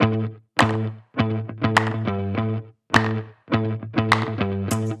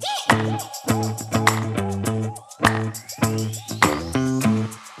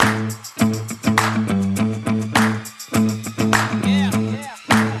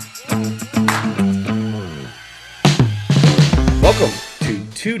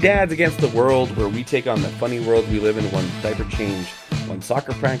Two Dads Against the World, where we take on the funny world we live in one diaper change, one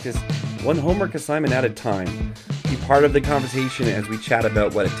soccer practice, one homework assignment at a time. Be part of the conversation as we chat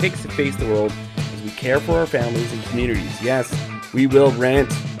about what it takes to face the world as we care for our families and communities. Yes, we will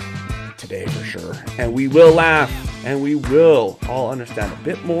rant today for sure, and we will laugh, and we will all understand a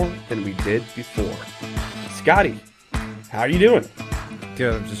bit more than we did before. Scotty, how are you doing?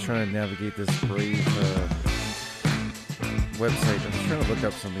 Good. I'm just trying to navigate this Brave website. I'm just trying to look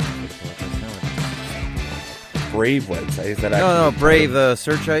up something for the podcast. Brave website? Is that No, Brave. The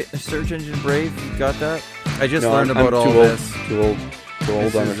search engine Brave. You got that? I just learned about all this. Too old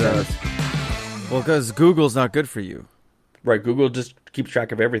to understand this. Well, because Google's not good for you. Right. Google just keeps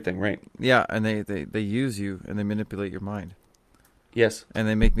track of everything, right? Yeah, and they use you and they manipulate your mind. Yes. And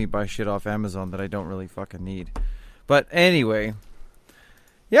they make me buy shit off Amazon that I don't really fucking need. But anyway,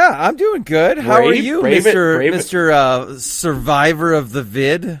 yeah, I'm doing good. How are you, Mr. Survivor of the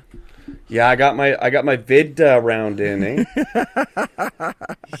Vid? Yeah, I got my vid round in, eh?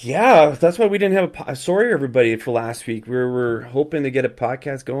 Yeah, that's why we didn't have sorry, everybody, for last week. We were hoping to get a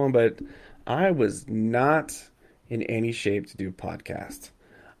podcast going, but I was not in any shape to do a podcast.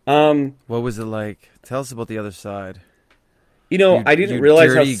 What was it like? Tell us about the other side. I didn't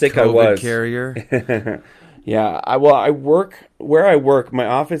realize how sick I was. Carrier. Yeah, I work where I work. My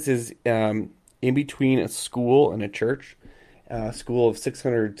office is in between a school and a church, a school of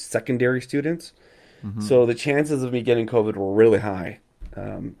 600 secondary students. Mm-hmm. So the chances of me getting COVID were really high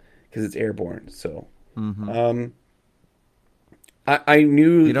because it's airborne. So I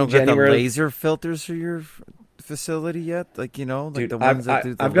knew you don't get the laser filters for your facility yet, dude, the ones that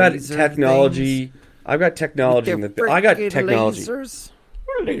do the I've got laser technology. Things? I've got technology. I got technology. Lasers?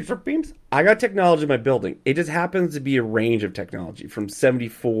 Laser beams. I got technology in my building. It just happens to be a range of technology from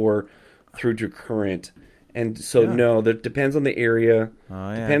 74 through to current. And so, no, that depends on the area.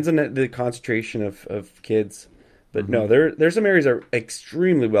 Depends on the concentration of kids. But no, there's some areas that are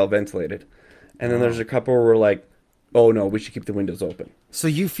extremely well ventilated. And then there's a couple where we're like, oh no, we should keep the windows open. So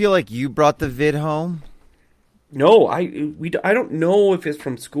you feel like you brought the vid home? No, I don't know if it's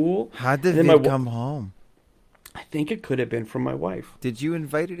from school. How'd the vid come home? I think it could have been from my wife. Did you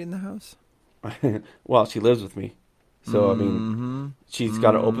invite it in the house? Well, she lives with me. So, I mean, she's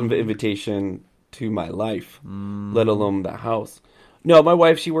got an open invitation to my life, let alone the house. No, my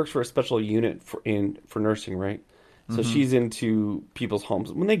wife, she works for a special unit for nursing, right? So she's into people's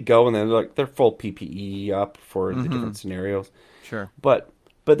homes. When they go and they're full PPE up for the different scenarios. Sure. But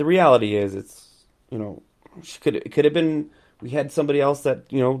the reality is it's, it could have been, we had somebody else that,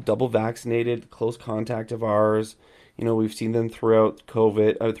 double vaccinated, close contact of ours. We've seen them throughout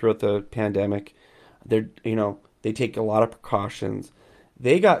COVID, throughout the pandemic. They take a lot of precautions.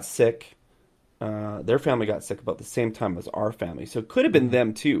 They got sick. Their family got sick about the same time as our family. So it could have been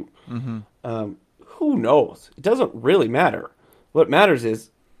them too. Who knows? It doesn't really matter. What matters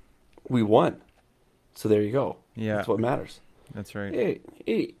is we won. So there you go. Yeah. That's what matters. That's right.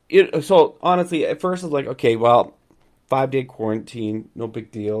 So honestly, at first I was like, okay, well, 5-day quarantine, no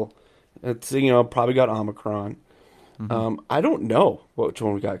big deal. It's, probably got Omicron. I don't know which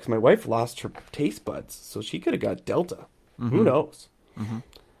one we got because my wife lost her taste buds, so she could have got Delta. Who knows?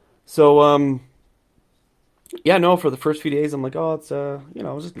 So, for the first few days, I'm like, oh, it's, it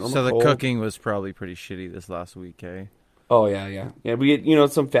was just normal. So the cold. Cooking was probably pretty shitty this last week, eh? Oh, yeah. Yeah, we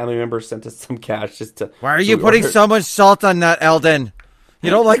had, some family members sent us some cash just to... Why are you putting so much salt on that, Eldon? You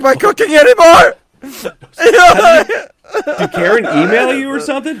don't like my cooking anymore? Did Karen email you or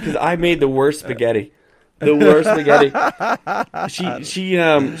something? Because I made the worst spaghetti. The worst spaghetti.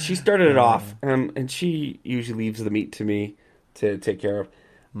 She started it off, and she usually leaves the meat to me to take care of.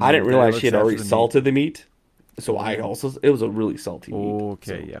 I didn't realize she had already salted the meat, so it was a really salty meat.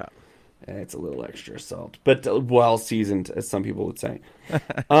 Okay, so, yeah. It's a little extra salt, but well seasoned, as some people would say.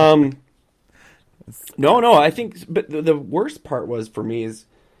 No, I think, but the worst part was for me is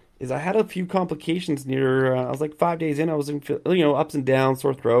I had a few complications near. I was like 5 days in. I was in, ups and downs,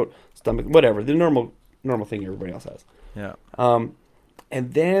 sore throat, stomach, whatever, the normal thing everybody else has. Yeah.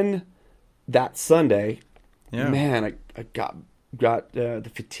 And then that Sunday, man, I got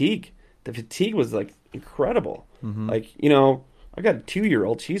the fatigue. The fatigue was like incredible. Like, I got a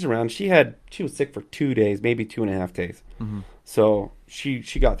 2-year-old. She's around. She was sick for 2 days, maybe 2.5 days. So she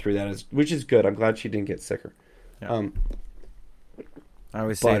got through that, which is good. I'm glad she didn't get sicker. Yeah. I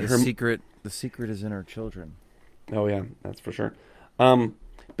always say the secret is in our children. Oh yeah, that's for sure. But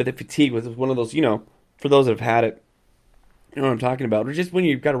the fatigue was one of those, for those that have had it, you know what I'm talking about. Or just when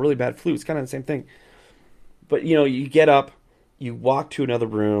you've got a really bad flu, it's kind of the same thing. But you get up, you walk to another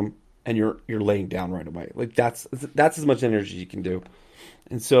room, and you're laying down right away. Like that's as much energy you can do.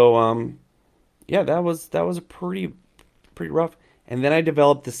 And so yeah, that was a pretty rough. And then I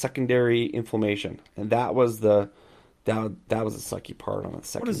developed the secondary inflammation, and that was the sucky part on the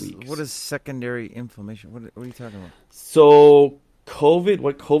second week. What is secondary inflammation? What are you talking about? So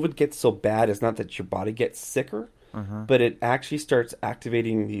what COVID gets so bad is not that your body gets sicker, but it actually starts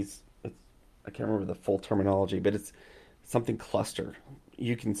activating these. I can't remember the full terminology, but it's something cluster.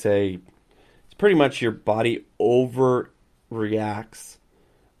 You can say it's pretty much your body overreacts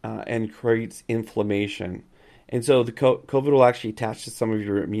and creates inflammation. And so the COVID will actually attach to some of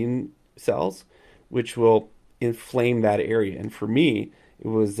your immune cells, which will inflame that area. And for me, it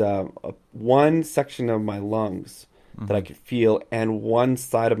was one section of my lungs that I could feel, and one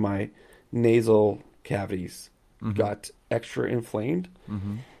side of my nasal cavities got extra inflamed.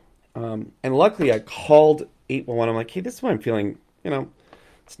 And luckily, I called 811. I'm like, hey, this is what I'm feeling.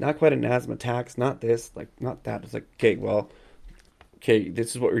 It's not quite an asthma attack. It's not this, not that. It's like, okay,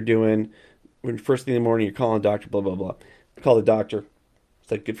 this is what we're doing. When first thing in the morning, you're calling the doctor, blah, blah, blah. I call the doctor. It's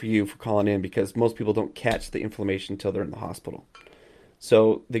like, good for you for calling in, because most people don't catch the inflammation until they're in the hospital.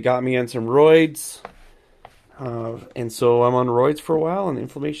 So they got me on some roids. And so I'm on roids for a while, and the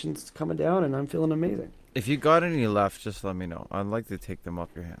inflammation's coming down, and I'm feeling amazing. If you got any left, just let me know. I'd like to take them off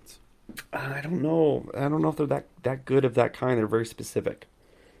your hands. I don't know. I don't know if they're that good of that kind. They're very specific.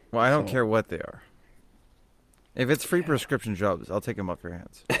 Well, I don't care what they are. If it's free prescription drugs, I'll take them off your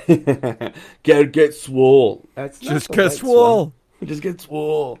hands. Get swole. Just get swole. Just get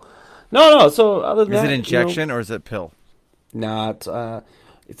swole. No. So other than that, is it injection or is it pill? Not.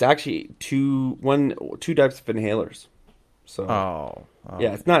 It's actually two types of inhalers. So. Oh.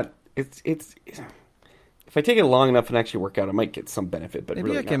 Yeah, it's not. It's. If I take it long enough and actually work out, I might get some benefit. But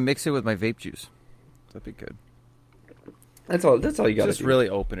maybe really I can mix it with my vape juice. That'd be good. That's all you got to do. Just really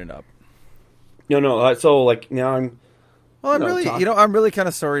open it up. No. So now I'm. Well, I'm really kind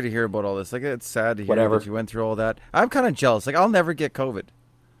of sorry to hear about all this. Like, it's sad to hear that you went through all that. I'm kind of jealous. Like, I'll never get COVID.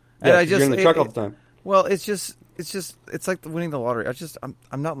 And you're in the truck all the time. Well, it's like winning the lottery.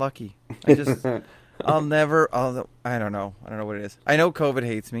 I'm not lucky. I don't know what it is. I know COVID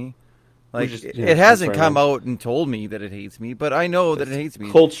hates me. Like, it hasn't come out and told me that it hates me, but I know that it hates me.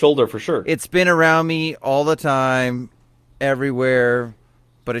 Cold shoulder for sure. It's been around me all the time, everywhere,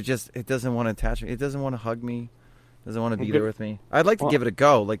 but it doesn't want to attach me. It doesn't want to hug me. Doesn't want to be there with me. I'd like to give it a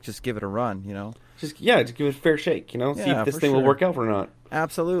go, like just give it a run, Just give it a fair shake, See if this thing will work out or not.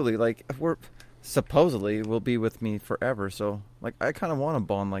 Absolutely. Like, supposedly will be with me forever, so like I kind of want a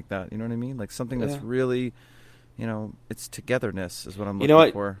bond like that, you know what I mean? Like something that's really, it's togetherness is what I'm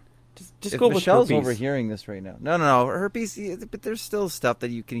looking for. Just go with Michelle's herpes. overhearing this right now. No, herpes, but there's still stuff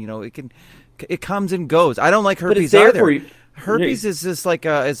that you can, it comes and goes. I don't like herpes either. Herpes is just like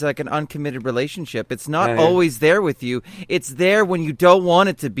an uncommitted relationship. It's not always there with you. It's there when you don't want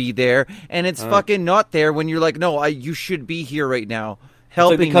it to be there, and it's fucking not there when you're like, no, you should be here right now,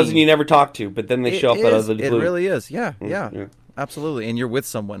 helping it's like the cousin you never talk to, but then they show up out of the blue. It really is. Yeah, absolutely. And you're with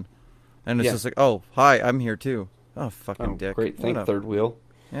someone, and it's just like, oh, hi, I'm here too. Oh, fucking dick. Great, thank third wheel.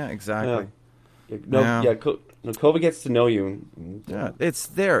 Yeah, exactly. COVID gets to know you. Yeah, it's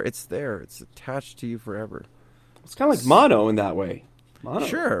there. It's attached to you forever. It's kind of like mono in that way. Mono.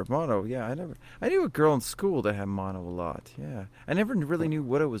 Sure, mono. Yeah, I knew a girl in school that had mono a lot. Yeah, I never really knew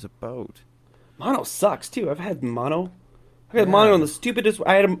what it was about. Mono sucks too. I've had mono. I had mono on the stupidest.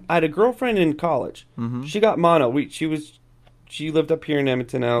 I had a girlfriend in college. Mm-hmm. She got mono. She lived up here in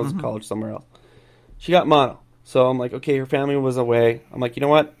Edmonton. I was in college somewhere else. She got mono. So I'm like, okay, her family was away. I'm like, you know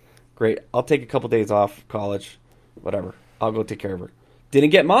what? Great. I'll take a couple days off college. Whatever. I'll go take care of her. Didn't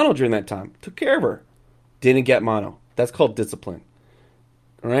get mono during that time. Took care of her. Didn't get mono. That's called discipline.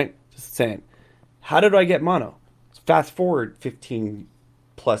 All right? Just saying. How did I get mono? Fast forward 15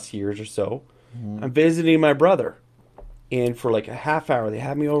 plus years or so. Mm-hmm. I'm visiting my brother. And for like a half hour, they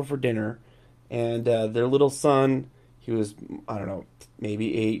had me over for dinner. And their little son, he was, I don't know,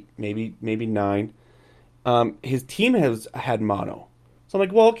 maybe 8, maybe 9. His team had mono. So I'm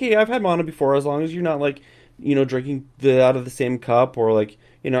like, well, okay, I've had mono before, as long as you're not like, drinking out of the same cup, or like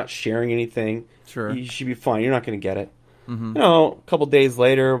you're not sharing anything. Sure. You should be fine. You're not going to get it. Mm-hmm. A couple days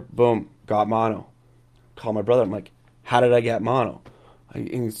later, boom, got mono. Call my brother. I'm like, how did I get mono?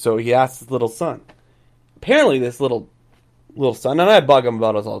 And so he asked his little son. Apparently this little son, and I bug him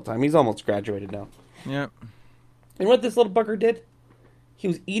about it all the time. He's almost graduated now. Yep. And what this little bugger did? He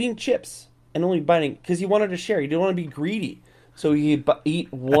was eating chips and only biting because he wanted to share. He didn't want to be greedy. So he'd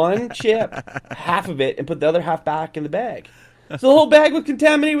eat one chip, half of it, and put the other half back in the bag. So the whole bag was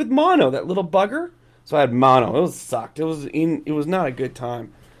contaminated with mono, that little bugger. So I had mono. It sucked. It was not a good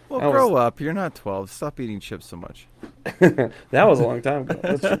time. Well, grow up. You're not 12. Stop eating chips so much. That was a long time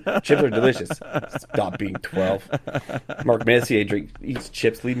ago. Chips are delicious. Stop being 12. Mark Messier eats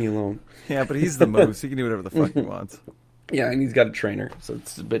chips. Leave me alone. Yeah, but he's the moose. He can do whatever the fuck he wants. Yeah, and he's got a trainer, so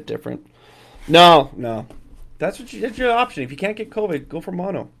it's a bit different. No. That's your option. If you can't get COVID, go for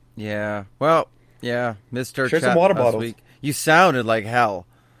mono. Yeah. Well, yeah. Mr. Share some water bottles. Week. You sounded like hell.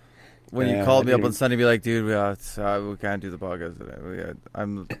 When you called me up on Sunday, be like, "Dude, we can't do the podcast today.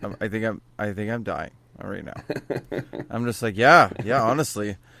 I think I'm dying right now." I'm just like, yeah,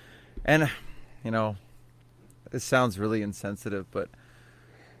 honestly, and it sounds really insensitive, but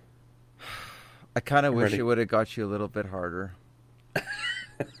I kind of wish it would have got you a little bit harder.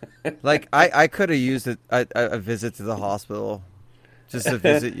 Like I could have used a visit to the hospital just to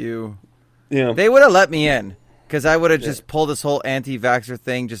visit you. Yeah, they would have let me in. Because I would have just pulled this whole anti-vaxxer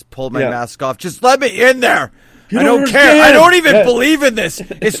thing, just pulled my mask off. Just let me in there. I don't care. I don't even believe in this.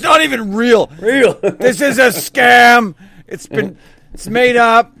 It's not even real. This is a scam. It's made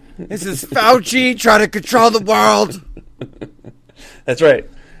up. This is Fauci trying to control the world. That's right.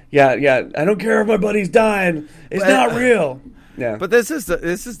 Yeah. I don't care if my buddy's dying. It's not real. Yeah. But this is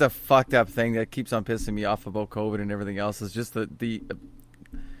the fucked up thing that keeps on pissing me off about COVID and everything else is just the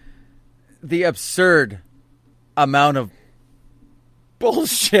absurd amount of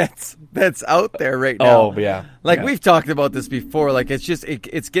bullshit that's out there right now. Oh yeah, we've talked about this before. Like it's just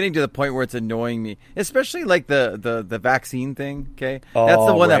it's getting to the point where it's annoying me, especially like the vaccine thing. Okay, that's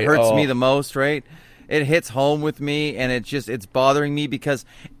the one that hurts me the most. Right, it hits home with me, and it's bothering me because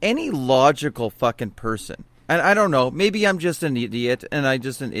any logical fucking person, and I don't know, maybe I'm just an idiot, and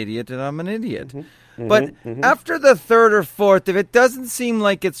I'm an idiot. Mm-hmm. But after the third or fourth, if it doesn't seem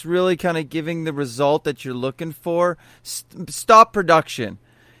like it's really kind of giving the result that you're looking for, stop production.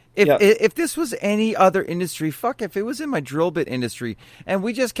 If this was any other industry, if it was in my drill bit industry, and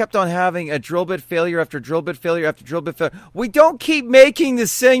we just kept on having a drill bit failure after drill bit failure after drill bit failure, we don't keep making the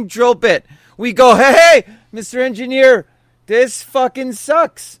same drill bit. We go, hey, Mr. Engineer, this fucking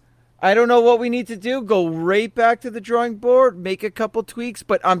sucks. I don't know what we need to do. Go right back to the drawing board, make a couple tweaks,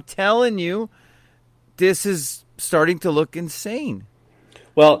 but I'm telling you, this is starting to look insane.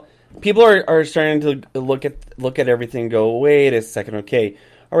 Well, people are starting to look at everything and go, wait a second, okay.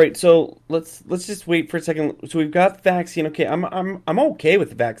 All right, so let's just wait for a second. So we've got the vaccine. Okay, I'm okay with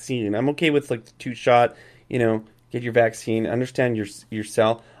the vaccine. I'm okay with like the 2-shot, get your vaccine, understand your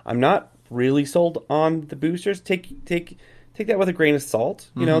cell. I'm not really sold on the boosters. Take that with a grain of salt.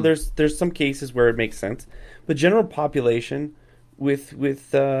 There's some cases where it makes sense. But general population with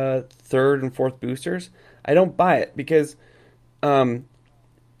third and fourth boosters, I don't buy it because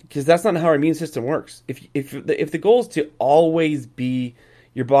that's not how our immune system works. If the goal is to always be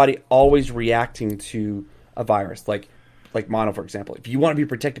your body always reacting to a virus, like mono, for example, if you want to be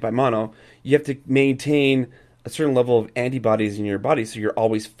protected by mono, you have to maintain a certain level of antibodies in your body, so you're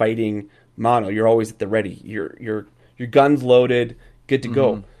always fighting mono. You're always at the ready. Your gun's loaded, good to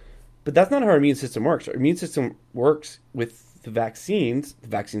go. But that's not how our immune system works. Our immune system works with the vaccines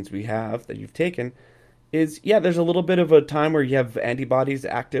we have that you've taken, there's a little bit of a time where you have antibodies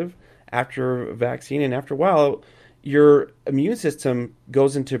active after a vaccine, and after a while, your immune system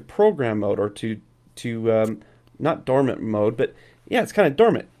goes into program mode or to not dormant mode, but it's kind of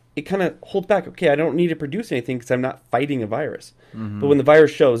dormant. It kind of holds back. Okay, I don't need to produce anything because I'm not fighting a virus. But when the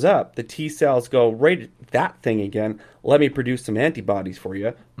virus shows up, the T cells go right at that thing again. Let me produce some antibodies for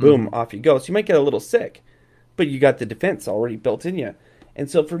you. Boom, off you go. So you might get a little sick, but you got the defense already built in you. And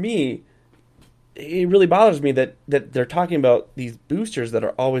so for me, it really bothers me that they're talking about these boosters that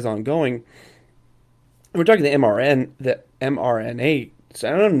are always ongoing. We're talking the mRNA. So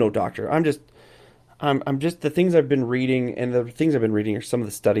I'm no doctor. I'm just the things I've been reading, and the things I've been reading are some of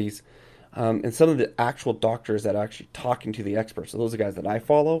the studies, and some of the actual doctors that are actually talking to the experts. So those are the guys that I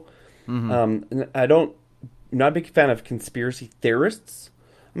follow. And I'm not a big fan of conspiracy theorists.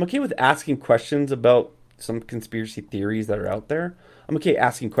 I'm okay with asking questions about some conspiracy theories that are out there. I'm okay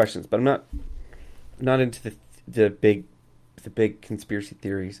asking questions, but I'm not into the big conspiracy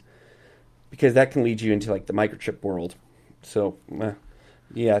theories, because that can lead you into like the microchip world. So that's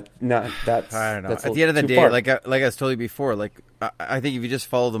I don't know. That's at the end of the day, far. like I was told you before, like I think if you just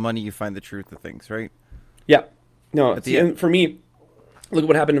follow the money, you find the truth of things, right? Yeah. No. And for me, look at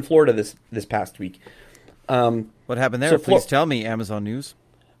what happened in Florida this past week. What happened there? Please tell me. Amazon News.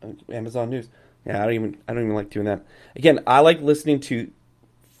 Amazon News. Yeah, I don't even like doing that. Again, I like listening to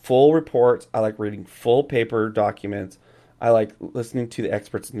full reports. I like reading full paper documents. I like listening to the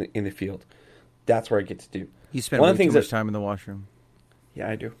experts in the field. That's where I get to do. You spend way too much time in the washroom. Yeah,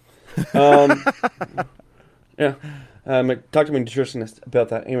 I do. Yeah. I talked to my nutritionist about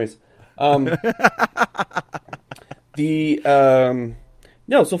that. Anyways,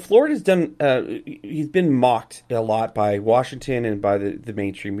 no, so Florida's done. He's been mocked a lot by Washington and by the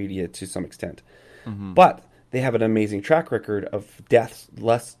mainstream media to some extent, but they have an amazing track record of deaths,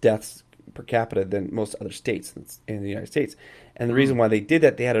 less deaths per capita than most other states in the United States. And the reason why they did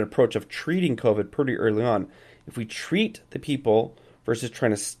that, they had an approach of treating COVID pretty early on. If we treat the people versus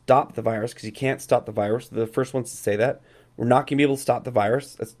trying to stop the virus, because you can't stop the virus, they're the first ones to say that. We're not going to be able to stop the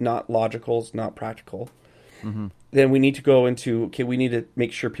virus. That's not logical. It's not practical. Then we need to go into, okay, we need to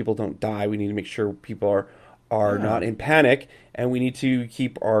make sure people don't die. We need to make sure people are not in panic, and we need to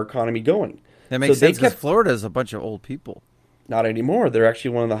keep our economy going. That makes sense because Florida is a bunch of old people. Not anymore. They're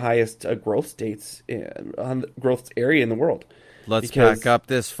actually one of the highest growth states, growth area in the world. Let's pack up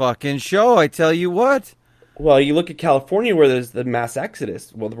this fucking show, I tell you what. Well, you look at California where there's the mass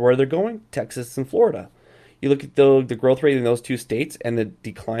exodus. Well, where they're going? Texas and Florida. You look at the growth rate in those two states and the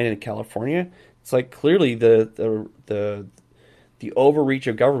decline in California. It's like clearly the overreach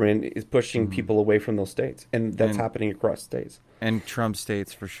of government is pushing people away from those states, and that's happening across states. And Trump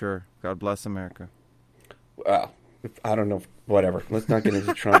states for sure. God bless America. Well, I don't know. Whatever. Let's not get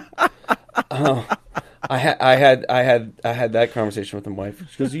into Trump. I had that conversation with my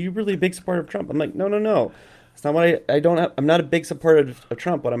wife. She goes, "Are you really a big supporter of Trump?" I'm like, No. It's not what I don't have. I'm not a big supporter of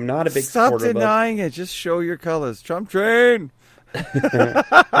Trump, but I'm not a big supporter of... Stop denying it. Just show your colors. Trump train.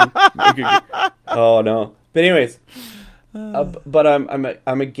 Oh no. But anyways, but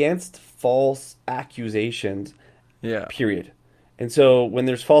I'm against false accusations. Yeah. Period. And so when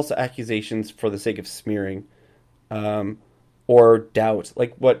there's false accusations for the sake of smearing, or doubt,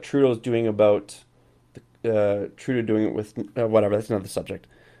 like what Trudeau's doing about Trudeau doing it with whatever. That's another subject.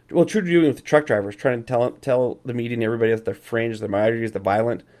 Well, Trudeau doing it with the truck drivers, trying to tell the media and everybody else they're fringe, they're minorities, they're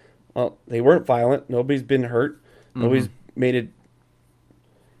violent. Well, they weren't violent. Nobody's been hurt. Nobody's made it.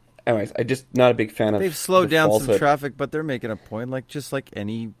 Anyways, I'm just not a big fan of. They've slowed down some traffic, but they're making a point, just like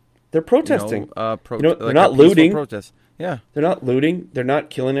any. They're protesting. They're not looting. Protest. Yeah, they're not looting. They're not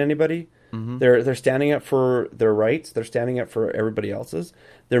killing anybody. They're standing up for their rights. They're standing up for everybody else's.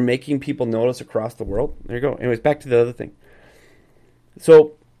 They're making people notice across the world. There you go. Anyways, back to the other thing.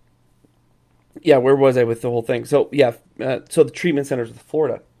 So, yeah, where was I with the whole thing? So, yeah, so the treatment centers with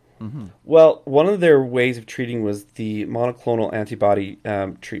Florida. Well, one of their ways of treating was the monoclonal antibody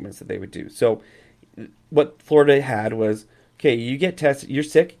treatments that they would do. So what Florida had was, okay, you get tested, you're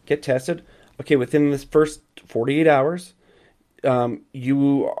sick, get tested. Okay, within this first 48 hours,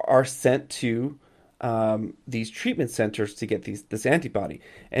 you are sent to these treatment centers to get this antibody.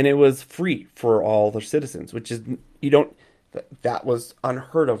 And it was free for all their citizens, which is, that was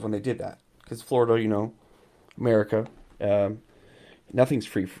unheard of when they did that. Because Florida, America, nothing's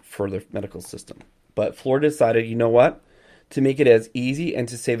free for their medical system. But Florida decided, you know what? To make it as easy and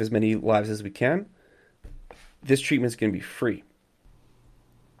to save as many lives as we can, this treatment's going to be free.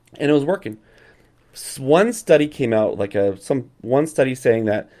 And it was working. One study came out, one study saying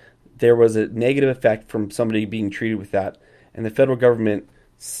that there was a negative effect from somebody being treated with that. And the federal government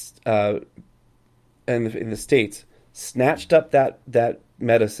and in the states snatched up that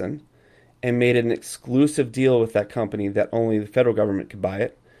medicine and made an exclusive deal with that company that only the federal government could buy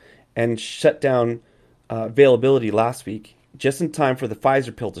it, and shut down availability last week, just in time for the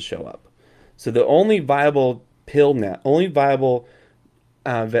Pfizer pill to show up. So the only viable pill now,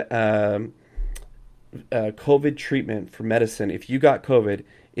 COVID treatment for medicine, if you got COVID,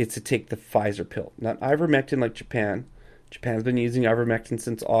 is to take the Pfizer pill, not ivermectin like Japan. Japan's been using ivermectin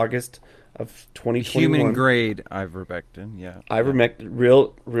since August of 2021. Human grade ivermectin, yeah. Ivermectin,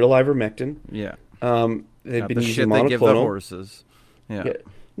 real ivermectin. Yeah. They've been the using shit monoclonal. They give the horses. Yeah.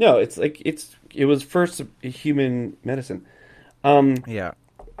 No, it was first a human medicine. Yeah.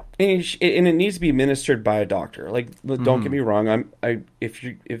 And it needs to be administered by a doctor. Don't get me wrong. If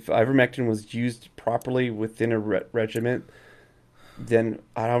ivermectin was used properly within a regimen, then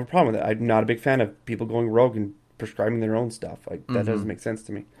I don't have a problem with it. I'm not a big fan of people going rogue and prescribing their own stuff. That doesn't make sense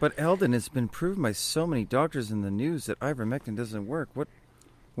to me. But Eldon, it's been proven by so many doctors in the news that ivermectin doesn't work. What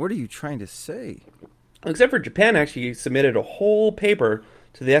are you trying to say? Except for Japan actually submitted a whole paper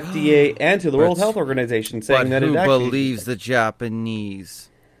to the FDA and to the World Health Organization saying that it actually... Who believes the Japanese?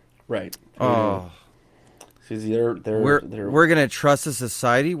 Right. Oh. We're going to trust a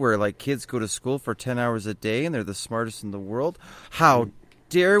society where kids go to school for 10 hours a day and they're the smartest in the world? How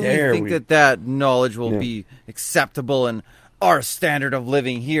dare we think that knowledge will be acceptable in our standard of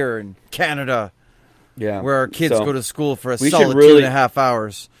living here in Canada? Yeah. Where our kids go to school for a solid 2.5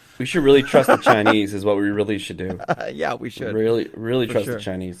 hours. We should really trust the Chinese is what we really should do. Yeah, we should. Really trust the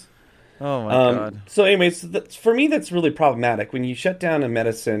Chinese. Oh my God. So anyways, for me, that's really problematic when you shut down a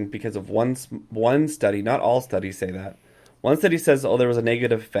medicine because of one study. Not all studies say that. One study says, oh, there was a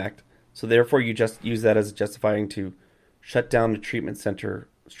negative effect, so therefore you just use that as justifying to shut down the treatment center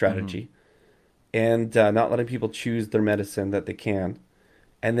strategy, and not letting people choose their medicine that they can.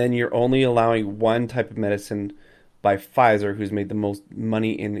 And then you're only allowing one type of medicine by Pfizer, who's made the most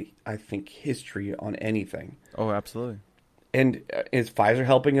money in, I think, history on anything. Oh, absolutely. And is Pfizer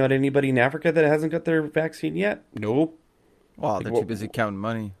helping out anybody in Africa that hasn't got their vaccine yet? No. Well, they're too busy counting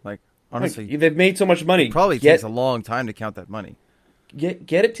money. Like, honestly, they've made so much money. It probably takes a long time to count that money.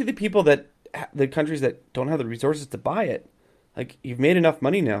 Get it to the people the countries that don't have the resources to buy it. Like, you've made enough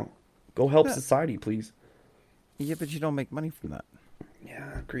money now. Go help society, please. Yeah, but you don't make money from that.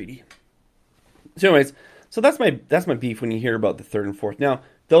 Yeah, greedy. So anyways, that's my beef when you hear about the third and fourth. Now,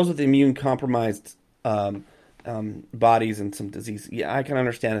 those with immune compromised bodies and some disease, yeah, I can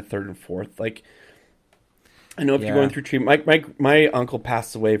understand a third and fourth. Like, I know if you're going through treatment, my uncle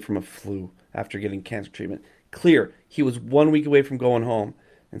passed away from a flu after getting cancer treatment. Clear, he was 1 week away from going home,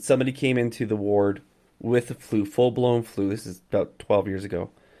 and somebody came into the ward with the flu, full blown flu. This is about 12 years ago,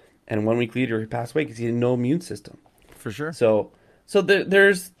 and 1 week later he passed away because he had no immune system. For sure. So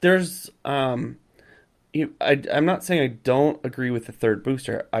I'm not saying I don't agree with the third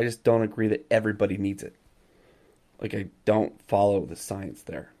booster. I just don't agree that everybody needs it. Like, I don't follow the science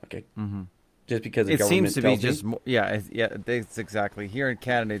there. Like, just because the government seems to be just that's exactly. Here in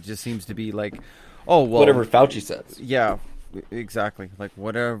Canada, it just seems to be like, oh well, whatever Fauci says. Yeah, exactly. Like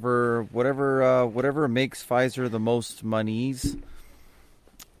whatever makes Pfizer the most monies,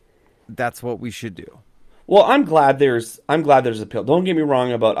 that's what we should do. Well, I'm glad there's a pill. Don't get me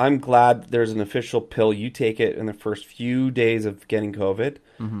wrong I'm glad there's an official pill. You take it in the first few days of getting COVID,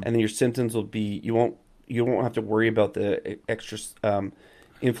 and then your symptoms will be you won't have to worry about the extra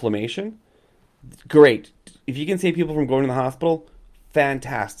inflammation. Great. If you can save people from going to the hospital,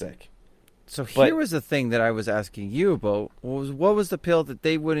 fantastic. So here was the thing that I was asking you about. What was the pill that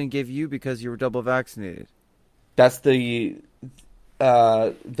they wouldn't give you because you were double vaccinated? That's the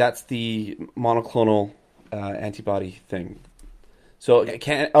monoclonal antibody thing. So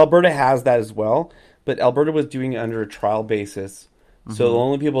Alberta has that as well, but Alberta was doing it under a trial basis. So the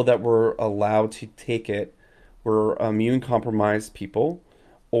only people that were allowed to take it were immune compromised people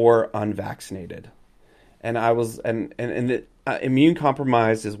or unvaccinated. And the immune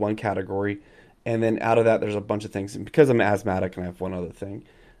compromised is one category, and then out of that there's a bunch of things. And because I'm asthmatic and I have one other thing,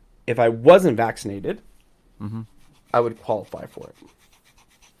 if I wasn't vaccinated, I would qualify for it.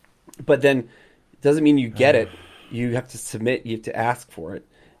 But then it doesn't mean you get it. You have to submit. You have to ask for it.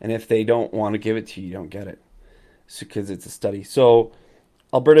 And if they don't want to give it to you, you don't get it. Because it's a study. So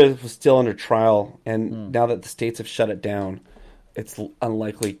Alberta was still under trial, and now that the states have shut it down, it's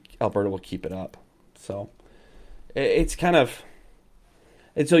unlikely Alberta will keep it up. So it's kind of...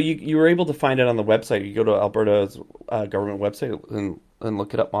 And so you were able to find it on the website. You go to Alberta's government website and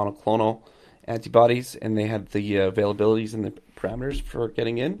look it up, monoclonal antibodies, and they had the availabilities and the parameters for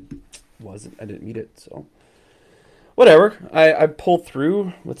getting in. I didn't meet it, so... Whatever. I pulled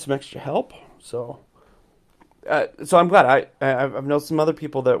through with some extra help, so... So I'm glad. I've known some other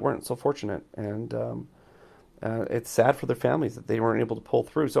people that weren't so fortunate, and it's sad for their families that they weren't able to pull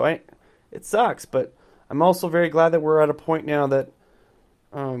through. So it sucks, but I'm also very glad that we're at a point now that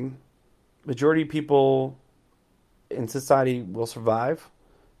majority of people in society will survive.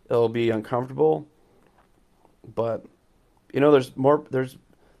 It'll be uncomfortable, but there's more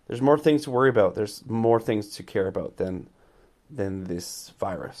things to worry about. There's more things to care about than this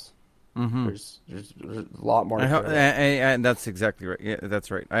virus. There's a lot more. And that's exactly right. Yeah, that's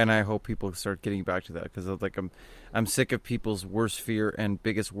right. And I hope people start getting back to that because I'm sick of people's worst fear and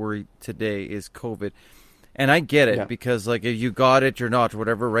biggest worry today is COVID. And I get it because like if you got it or not, or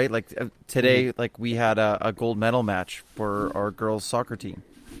whatever, right? Like today, like we had a gold medal match for our girls soccer team.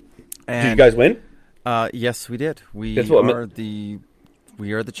 And, did you guys win? Yes, we did. We are the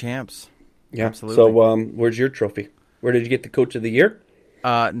champs. Yeah, absolutely. So where's your trophy? Where did you get the coach of the year?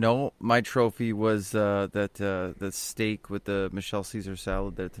 No, my trophy was the steak with the Michelle Caesar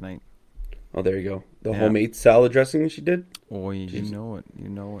salad there tonight. Oh, there you go. The homemade salad dressing she did? Oh, you know it.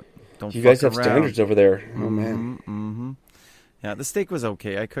 Don't you guys have standards over there. Oh, man. Mm-hmm. Yeah, the steak was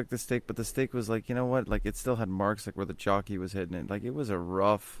okay. I cooked the steak, but the steak was like, you know what? Like, it still had marks like where the jockey was hitting it. Like, it was a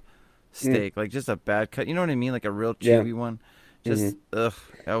rough steak. Like, just a bad cut. You know what I mean? Like a real chewy one. Just, ugh.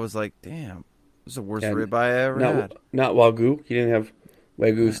 I was like, damn. This is the worst ribeye I ever had. Not Wagyu? You didn't have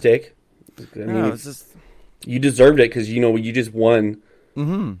Wagyu steak? I mean, no, it's just... You deserved it because, you just won,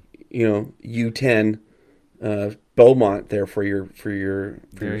 U10 Beaumont there for your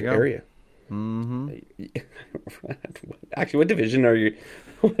area. Mm-hmm. Actually, what division are you?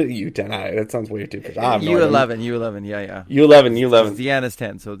 U10. That sounds way too. U11. U11. Yeah. U11. U11. Deanna's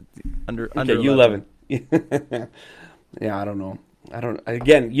 10, so under U11. Yeah, I don't know.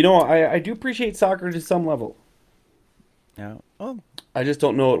 Again, I do appreciate soccer to some level. Yeah. Oh. I just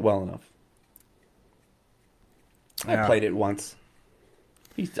don't know it well enough. Yeah. I played it once.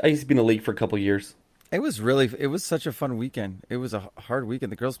 I used to be in the league for a couple of years. It was such a fun weekend. It was a hard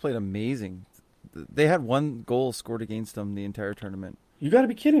weekend. The girls played amazing. They had 1 goal scored against them the entire tournament. You got to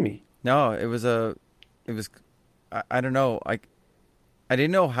be kidding me. No, I don't know. I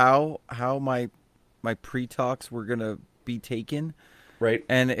didn't know how my pre-talks were going to be taken. Right.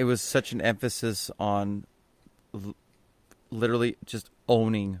 And it was such an emphasis on literally just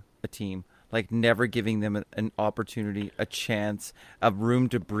owning a team, like never giving them an opportunity, a chance, a room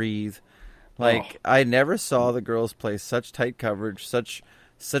to breathe. Like I never saw the girls play such tight coverage, such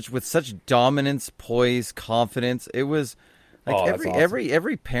with such dominance, poise, confidence. It was like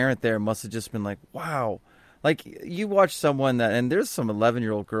every parent there must have just been like, wow. Like you watch someone and there's some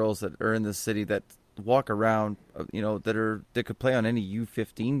 11-year-old girls that are in the city that walk around, that could play on any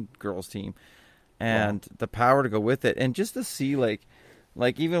U15 girls team, and the power to go with it, and just to see like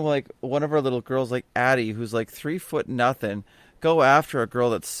even like one of our little girls like Addie, who's like 3 foot nothing, go after a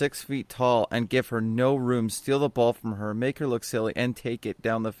girl that's 6 feet tall and give her no room, steal the ball from her, make her look silly, and take it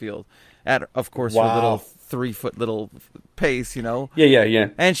down the field at, of course, her little 3 foot little pace, Yeah.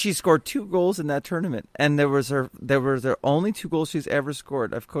 And she scored 2 goals in that tournament, and there were their only 2 goals she's ever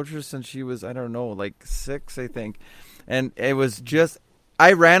scored. I've coached her since she was, I don't know, like 6, I think, and it was just.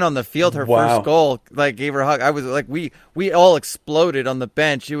 I ran on the field her first goal, like gave her a hug. I was like, we all exploded on the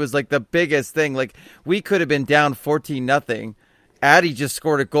bench. It was like the biggest thing. Like we could have been down 14-0. Addie just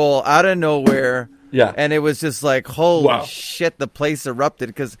scored a goal out of nowhere. Yeah. And it was just like, holy shit, the place erupted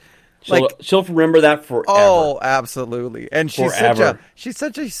because she'll remember that forever. Oh, absolutely. And she's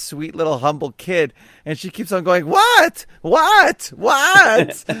such a sweet little humble kid, and she keeps on going, what? And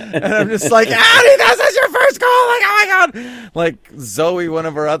I'm just like, Addie, this is your first goal. Like, oh my God. Like Zoe, one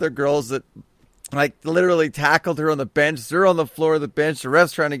of our other girls that like literally tackled her on the bench, threw her on the floor of the bench. The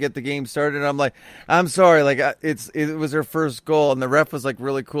ref's trying to get the game started. And I'm like, I'm sorry. Like it was her first goal. And the ref was like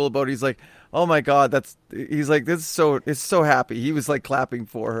really cool about it. He's like, oh my God, he's like, it's so happy. He was like clapping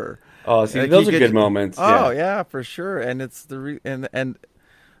for her. Oh, see, those are good moments. Oh yeah, for sure. And it's and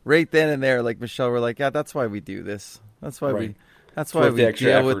right then and there, like Michelle, we're like, yeah, that's why we do this. That's why we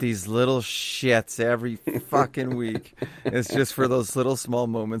deal with these little shits every fucking week. It's just for those little small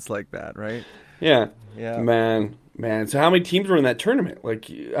moments like that, right? Yeah. Man. So how many teams were in that tournament? 6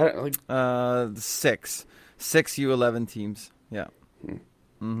 U11 teams. Yeah.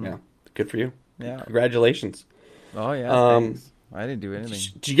 Mm-hmm. Yeah. Good for you. Yeah. Congratulations. Oh yeah. Thanks. I didn't do anything.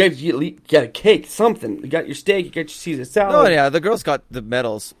 Did you guys get a cake, something? You got your steak, you got your Caesar salad. Oh yeah, the girls got the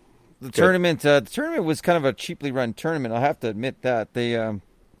medals. The tournament was kind of a cheaply run tournament. I'll have to admit that. They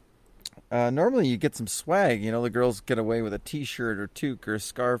normally you get some swag. The girls get away with a T-shirt or toque or a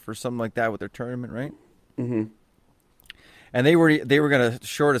scarf or something like that with their tournament, right? Mm-hmm. And they were going to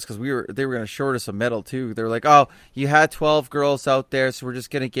short us because they were going to short us a medal too. They were like, "Oh, you had 12 girls out there, so we're just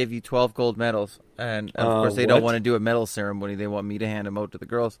going to give you 12 gold medals." And of course, they don't want to do a medal ceremony. They want me to hand them out to the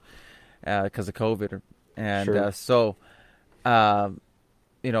girls because of COVID. And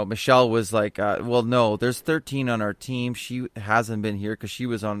Michelle was like, "Well, no, there's 13 on our team. She hasn't been here because she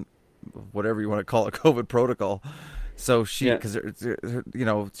was on whatever you want to call it, COVID protocol. So because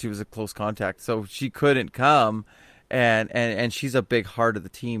she was a close contact, so she couldn't come." And she's a big heart of the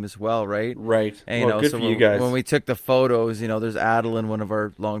team as well, right? Right. And, good for you guys. When we took the photos, there's Adeline, one of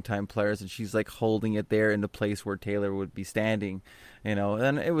our longtime players, and she's like holding it there in the place where Taylor would be standing, and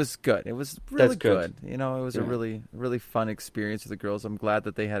it was good. It was really good. It was a really, really fun experience with the girls. I'm glad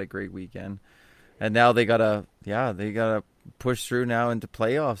that they had a great weekend. And now they gotta push through now into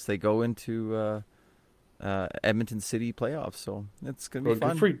playoffs. They go into Edmonton City playoffs, so it's gonna be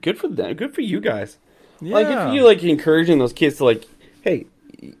fun. Good for them. Good for you guys. Yeah. Good for you, encouraging those kids to hey,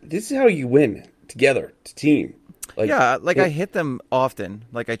 this is how you win together, to team. I hit them often.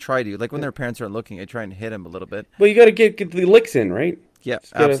 I try to. When their parents aren't looking, I try and hit them a little bit. Well, you got to get the licks in, right? Yeah,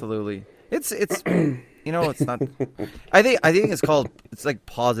 absolutely. It's it's not. I think it's like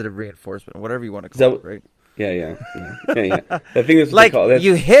positive reinforcement, whatever you want to call it, right? Yeah. I think that's what they call it.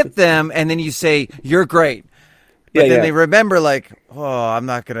 You hit them and then you say you're great, but then they remember I'm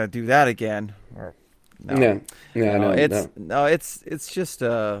not gonna do that again. Or, No. It's just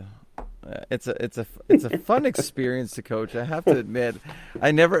It's a fun experience to coach. I have to admit,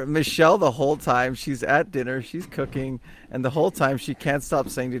 Michelle the whole time she's at dinner, she's cooking, and the whole time she can't stop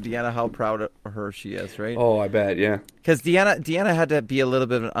saying to Deanna how proud of her she is. Right? Oh, I bet, yeah. Because Deanna had to be a little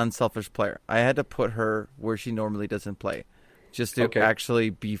bit of an unselfish player. I had to put her where she normally doesn't play, just to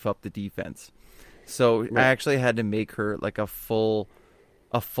actually beef up the defense. So I actually had to make her like a full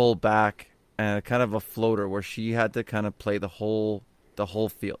back and kind of a floater where she had to kind of play the whole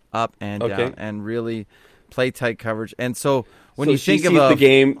field up and down and really play tight coverage. And so when you think of the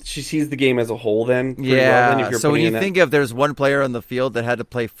game, she sees the game as a whole. Then yeah. Well, then so when you think of there's one player on the field that had to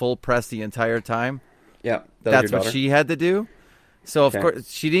play full press the entire time, that's what she had to do. So of course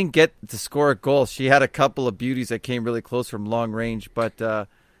she didn't get to score a goal. She had a couple of beauties that came really close from long range, but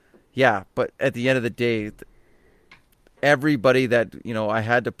but at the end of the day, everybody that I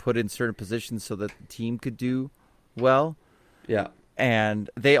had to put in certain positions so that the team could do well. Yeah. And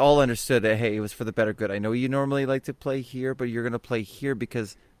they all understood that, hey, it was for the better good. I know you normally like to play here, but you're going to play here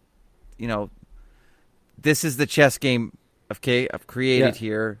because, this is the chess game, I've created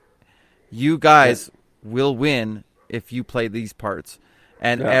here. You guys will win if you play these parts.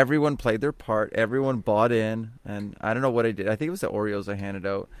 And everyone played their part. Everyone bought in. And I don't know what I did. I think it was the Oreos I handed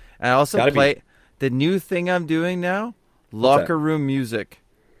out. And I also the new thing I'm doing now, locker room music.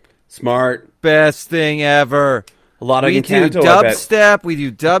 Smart. Best thing ever. A lot of Encanto, we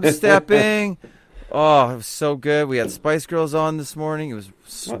do dubstepping. Oh, it was so good. We had Spice Girls on this morning. It was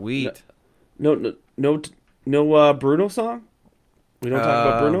sweet. No Bruno song? We don't talk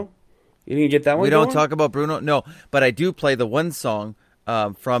about Bruno? You didn't get that one? We don't talk about Bruno? No, but I do play the one song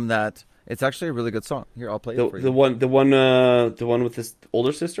from that. It's actually a really good song. Here, I'll play it for you. The one with this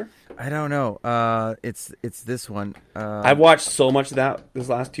older sister? I don't know. It's this one. I've watched so much of that this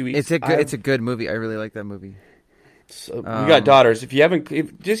last 2 weeks. It's a good movie. I really like that movie. So we got daughters. If you haven't,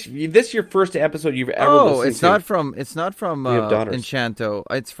 this is your first episode you've ever listened to. It's not from Enchanto.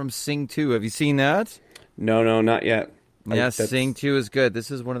 It's from Sing 2. Have you seen that? No, not yet. Yeah, Sing 2 is good.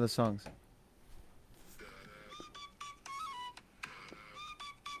 This is one of the songs.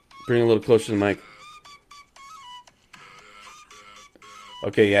 Bring it a little closer to the mic.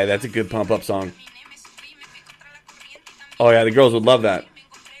 Okay, yeah, that's a good pump up song. Oh yeah, the girls would love that.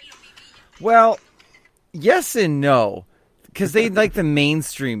 Well, yes and no, because they like the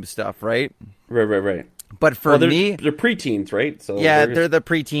mainstream stuff, right? Right. But for me, they're preteens, right? So they're the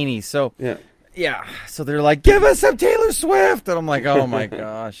preteenies. So yeah. So they're like, give us some Taylor Swift, and I'm like, oh my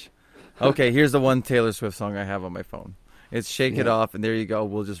gosh. Okay, here's the one Taylor Swift song I have on my phone. It's "Shake It Off," and there you go.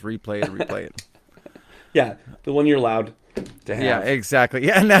 We'll just replay it. Yeah, the one you're allowed to have. Yeah, exactly.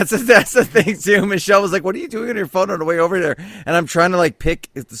 Yeah, and that's the thing too. Michelle was like, "What are you doing on your phone on the way over there?" And I'm trying to pick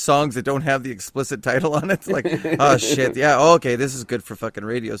the songs that don't have the explicit title on it. It's like, oh shit, yeah, okay, this is good for fucking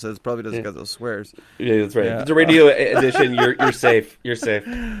radio, so it probably doesn't got those swears. Yeah, that's right. If it's a radio edition, you're safe. You're safe.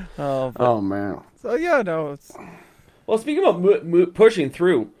 Oh man. So yeah, no. Well, speaking about pushing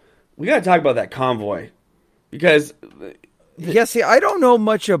through, we got to talk about that convoy because. See, I don't know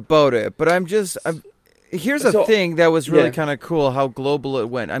much about it, but here's a thing that was really kind of cool, how global it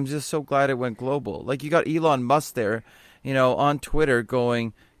went. I'm just so glad it went global. Like, you got Elon Musk there, on Twitter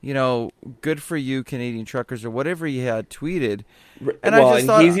going, good for you, Canadian truckers, or whatever he had tweeted. And I just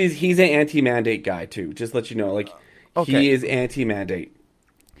thought, he's an anti-mandate guy, too, just to let you know. He is anti-mandate.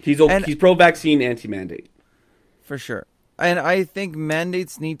 He's pro-vaccine, anti-mandate. For sure. And I think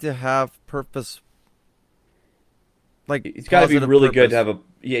mandates need to have purpose. It's got to be really good to have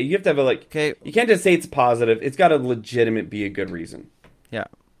you have to have you can't just say it's positive. It's got to be a good reason. Yeah.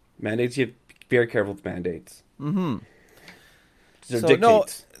 Mandates, you have to be very careful with mandates. Mm-hmm. So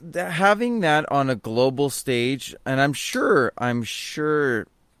having that on a global stage, and I'm sure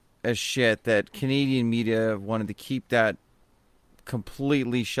as shit that Canadian media wanted to keep that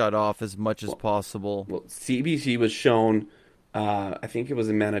completely shut off as much as possible. Well, CBC was shown, I think it was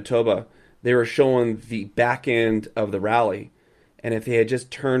in Manitoba, they were showing the back end of the rally. And if they had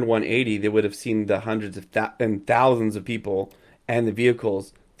just turned 180, they would have seen the hundreds of and thousands of people and the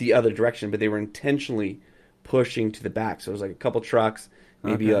vehicles the other direction. But they were intentionally pushing to the back. So it was like a couple trucks,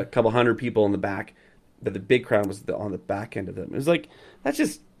 maybe a couple hundred people in the back. But the big crowd was on the back end of them. It was that's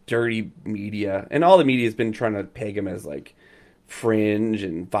just dirty media. And all the media has been trying to peg them as fringe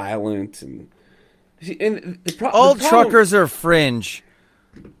and violent. All truckers are fringe.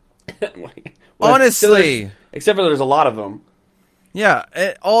 Honestly. Except for there's a lot of them. Yeah,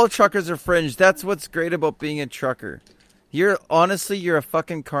 all truckers are fringe. That's what's great about being a trucker. You're a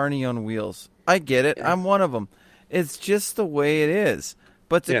fucking carny on wheels. I get it. Yeah. I'm one of them. It's just the way it is.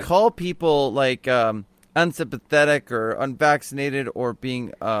 But to call people unsympathetic or unvaccinated or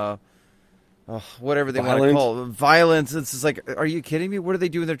being whatever they want to call it, violence. It's just like, are you kidding me? What are they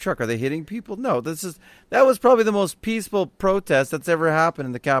doing in their truck? Are they hitting people? No, that was probably the most peaceful protest that's ever happened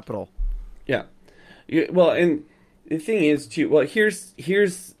in the Capitol. Yeah. Well, and the thing is too. Well,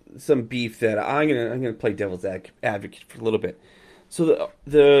 here's some beef that I'm gonna play devil's advocate for a little bit. So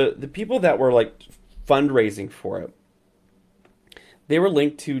the people that were like fundraising for it, they were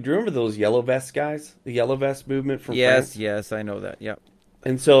linked to. Do you remember those Yellow Vest guys? The Yellow Vest movement from France? Yes, I know that. Yep.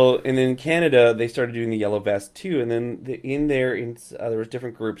 And then Canada, they started doing the Yellow Vest too. And then there was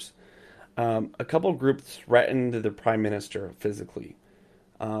different groups. A couple of groups threatened the prime minister physically.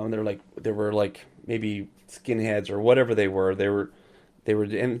 They were like maybe skinheads or whatever they were.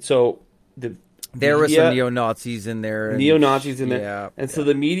 And so there were some neo-Nazis in there. Yeah, so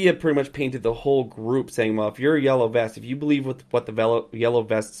the media pretty much painted the whole group saying, well, if you're a Yellow Vest, if you believe what the Yellow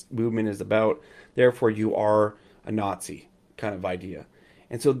Vest movement is about, therefore you are a Nazi kind of idea.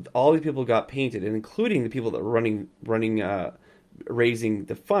 And so all these people got painted, and including the people that were raising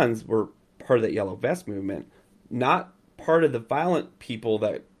the funds were part of that Yellow Vest movement, not part of the violent people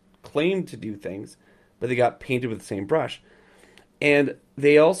that claimed to do things, but they got painted with the same brush. And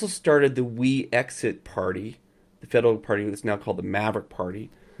they also started the We Exit Party, the federal party that's now called the Maverick Party.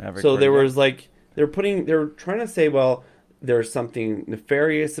 There was like they were trying to say, well, there's something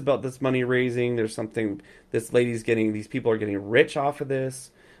nefarious about this money raising. There's something these people are getting rich off of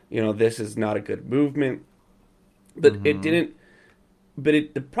this. This is not a good movement. But it didn't.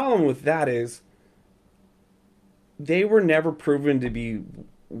 But the problem with that is they were never proven to be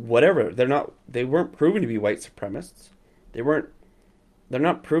whatever. They weren't proven to be white supremacists. They're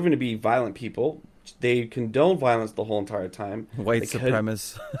not proven to be violent people. They condone violence the whole entire time. White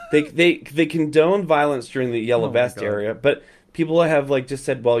supremacists. They condone violence during the Yellow Vest area, but people have just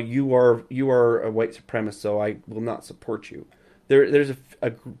said, "Well, you are a white supremacist, so I will not support you." There's a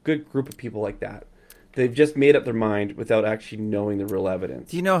good group of people like that. They've just made up their mind without actually knowing the real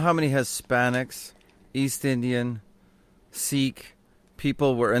evidence. Do you know how many Hispanics, East Indian, Sikh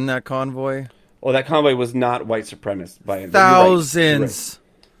people were in that convoy? Oh, that convoy was not white supremacist by thousands.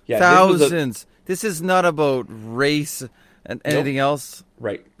 Right. Yeah, thousands. This is not about race and anything else.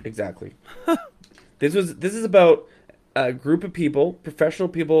 Right, exactly. This is about a group of people, professional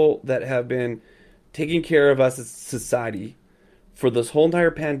people that have been taking care of us as society for this whole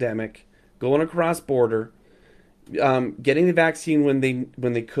entire pandemic, going across border, getting the vaccine when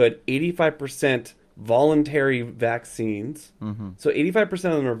they could, 85% voluntary vaccines. Mm-hmm. So 85% of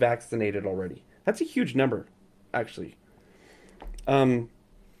them are vaccinated already. That's a huge number, actually.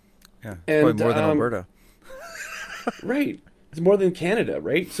 Yeah, probably more than Alberta. Right. It's more than Canada,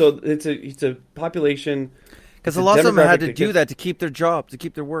 right? So it's a population. Because a lot of them had to do that to keep their job, to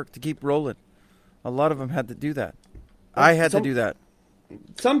keep their work, to keep rolling. A lot of them had to do that. I had to do that.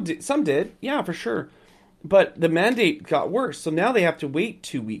 Some did, yeah, for sure. But the mandate got worse, so now they have to wait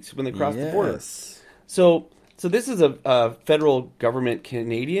 2 weeks when they cross the border. So this is a federal government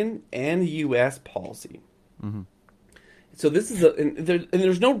Canadian and U.S. policy. Mm-hmm. So this is and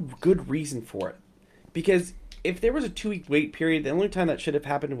there's no good reason for it, because if there was a 2-week wait period, the only time that should have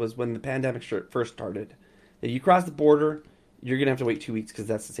happened was when the pandemic first started. That you cross the border, you're gonna have to wait 2 weeks because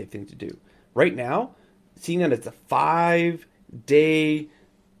that's the safe thing to do. Right now, seeing that it's a 5-day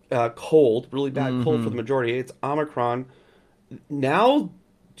cold, really bad cold for the majority, it's Omicron. Now,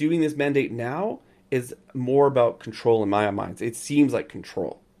 doing this mandate now is more about control in my mind. It seems like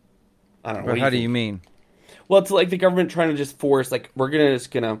control. I don't know. But how do you mean? Well, it's like the government trying to just force, like, we're just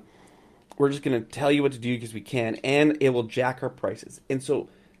gonna tell you what to do because we can, and it will jack our prices. And so,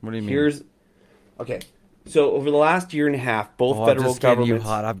 what do you mean? Okay. So over the last year and a half, both federal governments.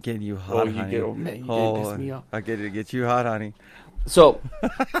 I'm getting you hot, honey. You piss me off. I get you hot, honey. So,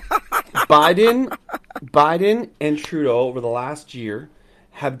 Biden and Trudeau over the last year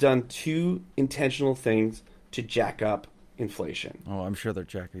have done two intentional things to jack up inflation. Oh, I'm sure they're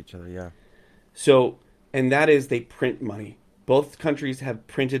jacking each other, yeah. So, and that is they print money. Both countries have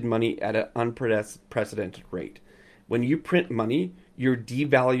printed money at an unprecedented rate. When you print money, you're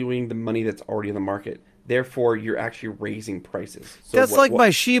devaluing the money that's already in the market. Therefore, you're actually raising prices. So that's like my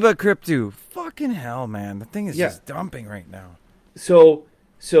Shiba crypto. Fucking hell, man. The thing is just dumping right now. So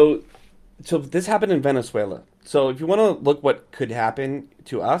this happened in Venezuela. So if you want to look what could happen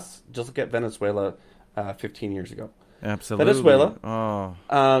to us, just look at Venezuela 15 years ago. Absolutely. Venezuela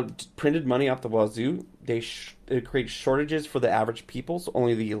printed money off the wazoo. They create shortages for the average people, so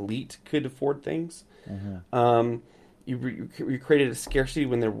only the elite could afford things. Mm-hmm. You created a scarcity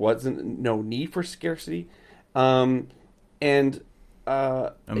when there wasn't no need for scarcity, and they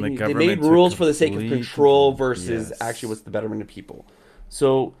made rules for the sake of control versus actually what's the betterment of people.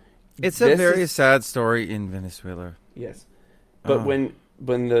 So It's a very sad story in Venezuela. Yes. But when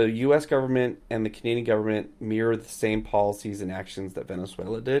the U.S. government and the Canadian government mirror the same policies and actions that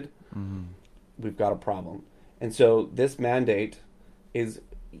Venezuela did, we've got a problem. And so this mandate is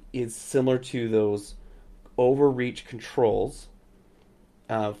similar to those overreach controls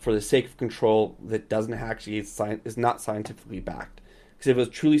for the sake of control that doesn't actually is not scientifically backed. Because if it was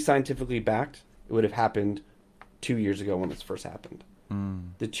truly scientifically backed, it would have happened 2 years ago when this first happened.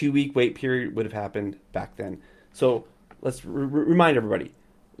 The 2-week wait period would have happened back then. So let's remind everybody,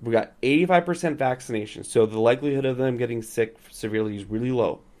 we got 85% vaccination, so the likelihood of them getting sick severely is really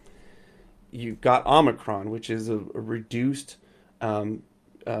low. You've got Omicron, which is a reduced.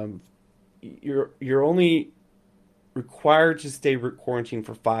 You're only required to stay quarantined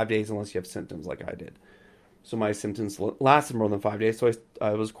for 5 days unless you have symptoms, like I did. So my symptoms lasted more than 5 days, so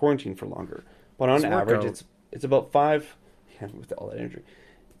I was quarantined for longer. But on average, it's about 5. Yeah, with all that energy.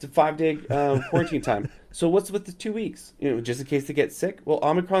 It's a 5-day quarantine time. So what's with the 2 weeks? Just in case they get sick? Well,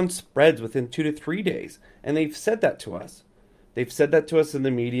 Omicron spreads within 2 to 3 days. And they've said that to us. They've said that to us in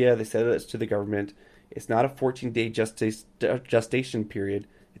the media. They said that to the government. It's not a 14-day gestation period.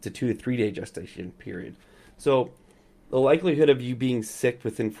 It's a 2 to 3 day gestation period. So the likelihood of you being sick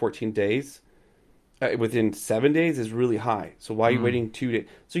within 14 days, within 7 days, is really high. So why are you waiting 2 days?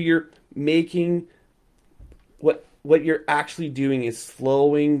 So you're making... What you're actually doing is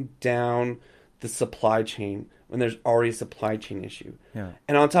slowing down the supply chain when there's already a supply chain issue. Yeah.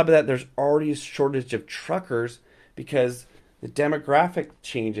 And on top of that, there's already a shortage of truckers because the demographic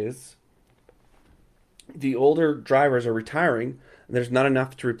changes. The older drivers are retiring, and there's not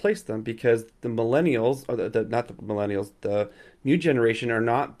enough to replace them because the millennials, or the new generation are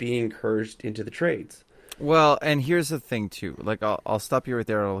not being encouraged into the trades. Well, and here's the thing, too. Like, I'll stop you right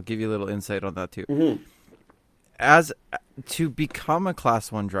there, and I'll give you a little insight on that, too. Mm-hmm. As to become a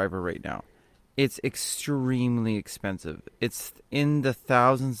Class 1 driver right now, it's extremely expensive. It's in the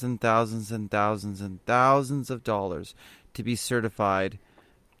thousands and thousands and thousands and thousands of dollars to be certified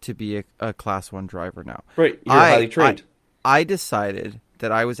to be a Class 1 driver now. Right, you're highly trained. I decided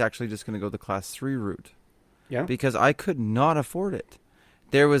that I was actually just going to go the Class 3 route. Yeah. Because I could not afford it.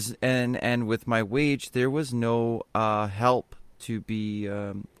 There was, and with my wage, there was no help to be...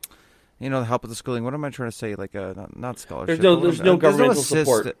 help with the schooling. What am I trying to say? Like not scholarship. There's no governmental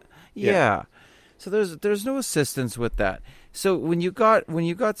support. Yeah. So there's no assistance with that. So when you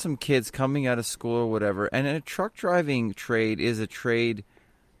got some kids coming out of school or whatever, and a truck driving trade is a trade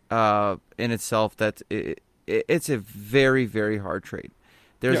in itself that it's a very, very hard trade.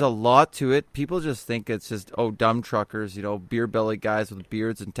 There's a lot to it. People just think it's just dumb truckers, beer belly guys with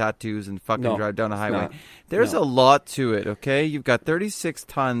beards and tattoos and fucking drive down a highway. There's a lot to it. Okay, you've got 36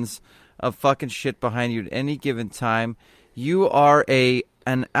 tons of fucking shit behind you at any given time. You are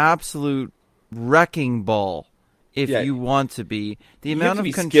an absolute wrecking ball if you want to be. The amount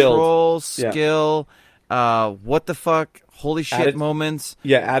of control, skill, what the fuck, holy shit moments.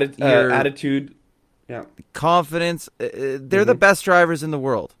 Yeah, attitude. Yeah. Confidence. They're the best drivers in the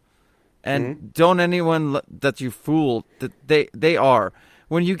world. And don't anyone that you fool that they are.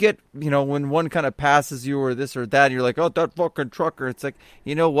 When you get, when one kind of passes you or this or that, and you're like, oh, that fucking trucker. It's like,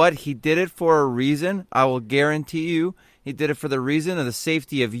 you know what? He did it for a reason. I will guarantee you he did it for the reason of the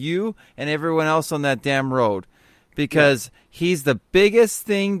safety of you and everyone else on that damn road. Because he's the biggest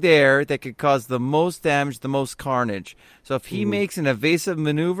thing there that could cause the most damage, the most carnage. So if he makes an evasive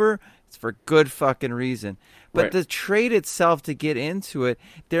maneuver, it's for good fucking reason. But the trade itself, to get into it,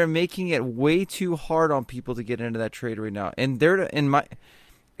 they're making it way too hard on people to get into that trade right now. And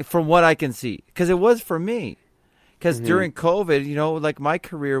from what I can see, because it was for me. Because during COVID, like my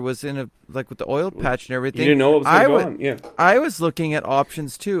career was with the oil patch and everything. You didn't know what was going to go on. Yeah. I was looking at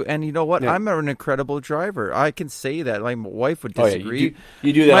options too, and you know what? Yeah. I'm an incredible driver. I can say that. Like my wife would disagree. Oh, yeah.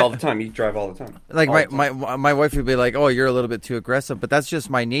 You do that all the time. You drive all the time. Like my wife would be like, "Oh, you're a little bit too aggressive," but that's just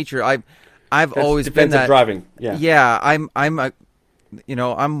my nature. I've always been that driving. Yeah. Yeah.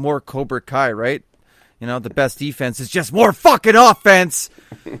 I'm more Cobra Kai, right? The best defense is just more fucking offense.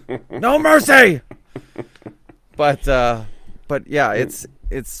 No mercy. But yeah,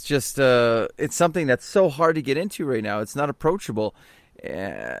 it's just it's something that's so hard to get into right now. It's not approachable.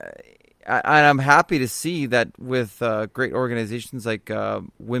 I'm happy to see that with great organizations like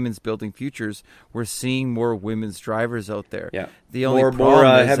Women's Building Futures, we're seeing more women's drivers out there. Yeah. The only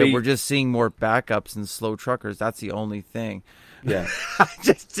problem is that we're just seeing more backups and slow truckers. That's the only thing. Yeah.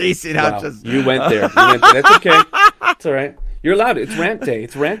 Just chasing out. You went there. That's okay. It's all right. You're allowed. It's rant day.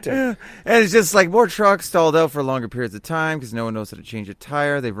 And it's just like more trucks stalled out for longer periods of time because no one knows how to change a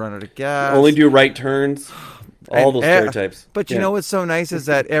tire. They've run out of gas. Only do right turns. All those stereotypes. But you know what's so nice is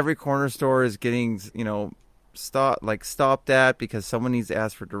that every corner store is getting, stopped at because someone needs to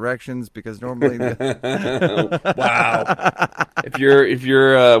ask for directions because normally wow. If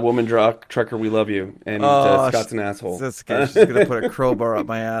you're a woman trucker, we love you. And Scott's an asshole. She's gonna put a crowbar up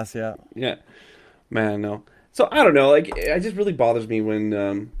my ass, yeah. Yeah. Man, no. So I don't know, like it just really bothers me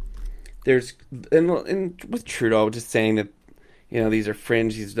when there's and with Trudeau just saying that these are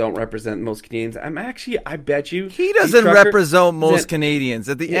fringe, these don't represent most Canadians. I bet you he doesn't represent most Canadians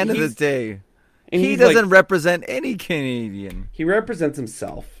at the end of the day. And he doesn't represent any Canadian. He represents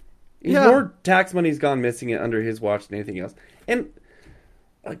himself. More tax money's gone missing under his watch than anything else. And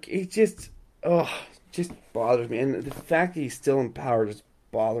it just bothers me. And the fact that he's still in power just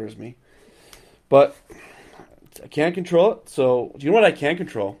bothers me. But I can't control it. So, do you know what I can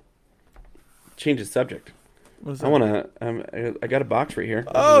control? Change the subject. I want to. I got a box right here.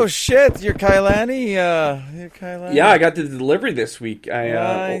 Oh shit! You're Kailani. Yeah, I got the delivery this week.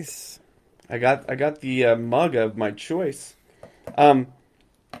 Nice. I got the mug of my choice. So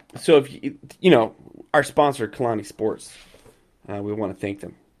if our sponsor Kalani Sports, we want to thank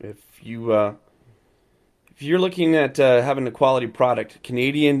them. If you're looking at having a quality product,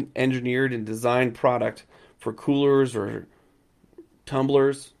 Canadian engineered and designed product for coolers or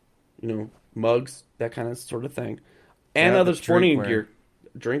tumblers, mugs, that kind of sort of thing, and other sporting gear,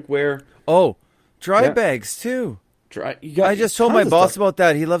 drinkware. Oh, dry bags too. I just told my boss about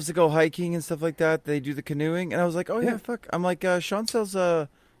that. He loves to go hiking and stuff like that. They do the canoeing, and I was like, "Oh yeah, fuck." I'm like, "Sean sells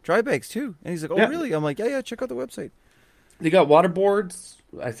dry bags too," and he's like, "Oh really?" I'm like, "Yeah. Check out the website." They got water boards.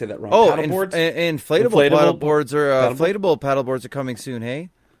 I said that wrong. Paddle boards. Inflatable paddle boards are inflatable paddle boards are coming soon. Hey,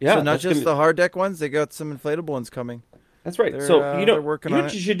 yeah. So not just the hard deck ones. They got some inflatable ones coming. That's right. So they're working on it.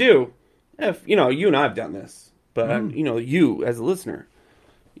 What you should do, if you and I have done this, but you as a listener,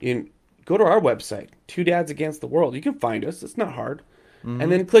 go to our website, Two Dads Against the World. You can find us. It's not hard. Mm-hmm.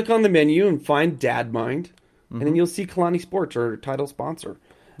 And then click on the menu and find Dad Mind. Mm-hmm. And then you'll see Kalani Sports, our title sponsor.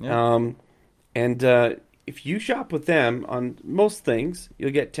 Yeah. If you shop with them on most things,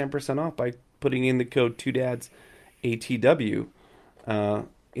 you'll get 10% off by putting in the code 2DADSATW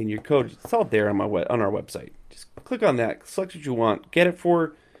in your code. It's all there on our website. Just click on that. Select what you want. Get it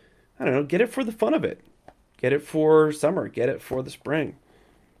for, get it for the fun of it. Get it for summer. Get it for the spring.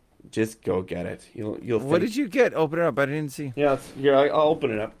 Just go get it. You'll. What did you get? Open it up. I didn't see. Yeah, I'll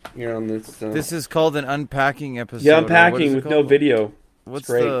open it up here on this. This is called an unpacking episode. Yeah, unpacking with no video. What's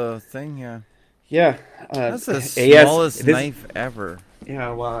the thing? Yeah. Yeah. That's the smallest knife ever.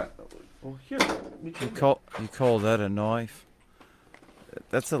 Yeah. Well, here. You call that a knife?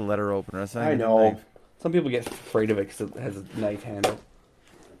 That's a letter opener. That's not I know. A knife. Some people get afraid of it because it has a knife handle,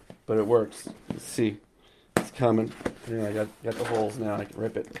 but it works. Let's see. It's coming. Yeah, I got the holes now. I can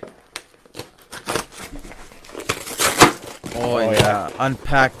rip it. Oh yeah.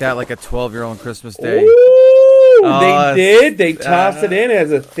 Unpack that like a 12-year-old on Christmas Day. Ooh, they did. They tossed it in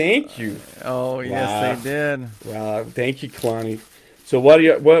as a thank you. Oh, yes, they did. Wow, thank you, Kalani. So what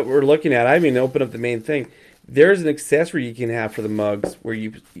we're looking at, I haven't even opened up the main thing. There's an accessory you can have for the mugs where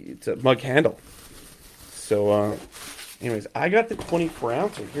it's a mug handle. So, anyways, I got the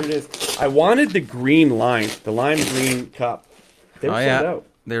 24-ouncer. Here it is. I wanted the green lime green cup. They were sold out.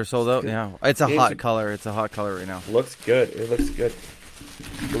 They're sold out, yeah. It's a hot color. It's a hot color right now. Looks good. It looks good.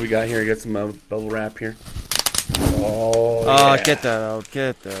 What we got here? We got some bubble wrap here. Oh, yeah. Get that out.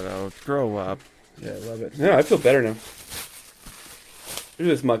 Get that out. Grow up. Yeah, I love it. No, I feel better now. Look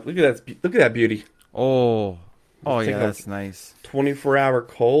at this mug. Look at that beauty. Oh, yeah, that's nice. 24-hour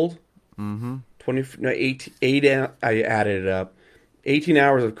cold. Mm-hmm. 8 I added it up. 18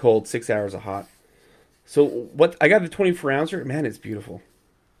 hours of cold, 6 hours of hot. So what I got the 24-ouncer. Man, it's beautiful.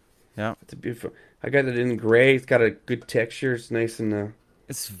 Yeah, it's beautiful. I got it in gray. It's got a good texture. It's nice and.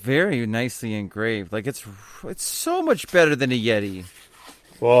 It's very nicely engraved. Like it's so much better than a Yeti.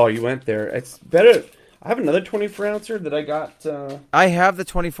 Whoa, you went there. It's better. I have another 24-ouncer that I got. I have the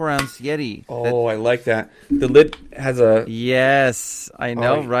 24-ounce Yeti. Oh, I like that. The lid has a. Yes, I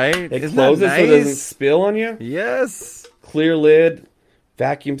know, right? It closes so it doesn't spill on you. Yes. Clear lid,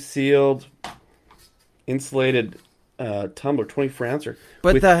 vacuum sealed, insulated tumbler, 24-ouncer.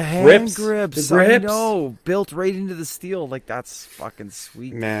 But the hand grips, I know, built right into the steel. Like, that's fucking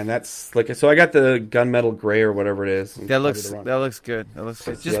sweet. Man, that's slick. So I got the gunmetal gray or whatever it is. That looks good. That looks good.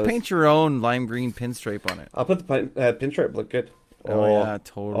 Just paint your own lime green pinstripe on it. I'll put the pinstripe look good. Oh, yeah,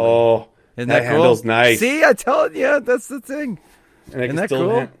 totally. Oh, isn't that cool? Handle's nice. See, I tell you, that's the thing. And isn't that cool?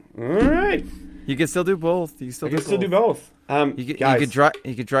 All right. You can still do both. You can still do both. You could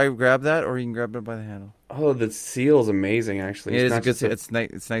try grab that, or you can grab it by the handle. Oh, the seal is amazing. Actually,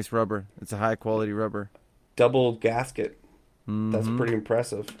 It's nice rubber. It's a high quality rubber. double gasket. That's pretty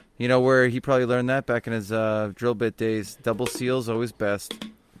impressive. You know where he probably learned that back in his drill bit days. Double seal's always best.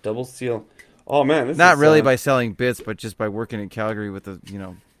 Double seal. Oh man, this not is, really by selling bits, but just by working in Calgary with the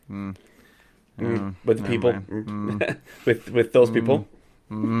with the people, with those people,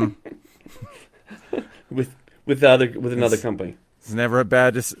 with another company. It's never a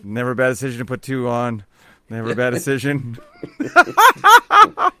bad decision to put two on. Never a bad decision.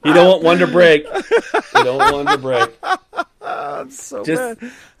 You don't want one to break. You don't want one to break. It's so bad.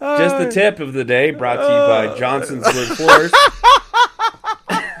 Just the tip of the day, brought to you by Johnson's Wood Floors.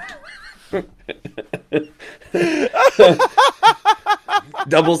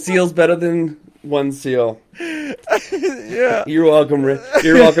 Double seal's better than one seal. Yeah. You're welcome,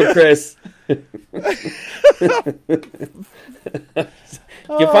 You're welcome, Chris. You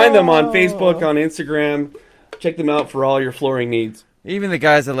can find them on Facebook, on Instagram. Check them out for all your flooring needs. Even the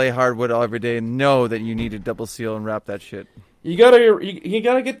guys that lay hardwood every day know that you need a double seal and wrap that shit. You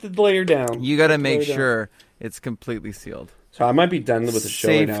gotta get the layer down. You gotta make sure it's completely sealed. So I might be done with the show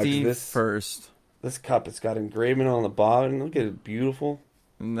right now. Safety first. This cup, it's got engraving on the bottom. Look at it, beautiful.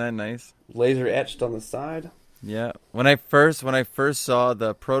 Isn't that nice? Laser etched on the side. Yeah. When I first saw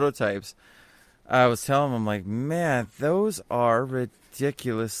the prototypes, I was telling them, I'm like, man, those are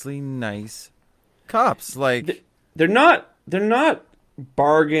ridiculously nice cups. Like they're not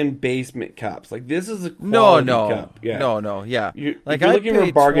bargain basement cups. Like this is a quality cup. Yeah. No, yeah. Like I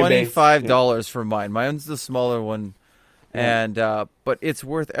paid $25 for mine. Mine's the smaller one. And but it's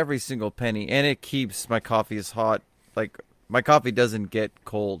worth every single penny, and it keeps my coffee as hot. Like my coffee doesn't get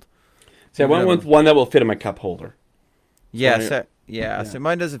cold. See, I went with one that will fit in my cup holder. So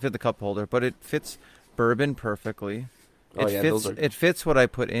mine doesn't fit the cup holder, but it fits bourbon perfectly. It fits what I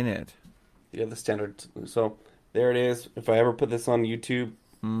put in it. Yeah, the standard. So there it is. If I ever put this on YouTube,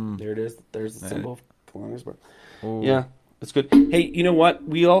 there it is. There's the symbol of Killongersburg. Yeah, it's good. Hey, you know what?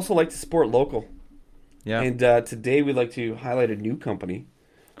 We also like to support local. Yeah. And today we'd like to highlight a new company.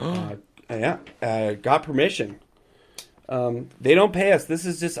 Got permission. They don't pay us. This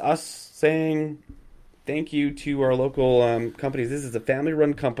is just us saying thank you to our local companies. This is a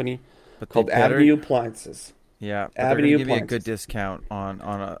family-run company called Avenue Appliances. Yeah, Avenue Appliances. Give me a good discount on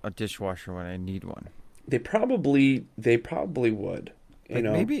a dishwasher when I need one. They probably would.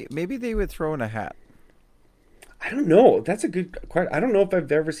 Maybe they would throw in a hat. I don't know. That's a good question. I don't know if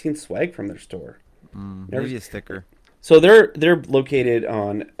I've ever seen swag from their store. Maybe a sticker. So they're located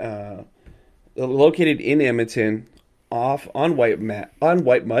in Edmonton, off on White Mud.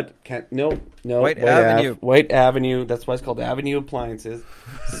 White Avenue. White Avenue. That's why it's called Avenue Appliances.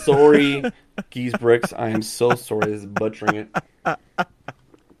 Sorry, Giesbricks. I am so sorry. This is butchering it. Let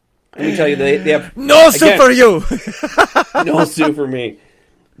me tell you, they have sue for you. No sue for me.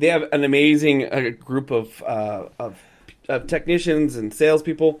 They have an amazing group of technicians and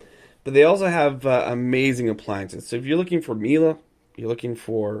salespeople. But they also have amazing appliances. So if you're looking for Miele, you're looking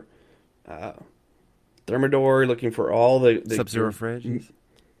for Thermador, you're looking for all the Sub-Zero fridges.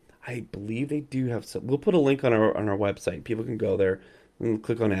 I believe they do have some. We'll put a link on our website. People can go there and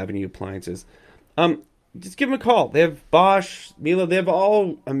click on Avenue Appliances. Just give them a call. They have Bosch, Miele. They have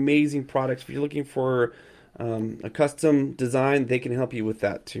all amazing products. If you're looking for a custom design, they can help you with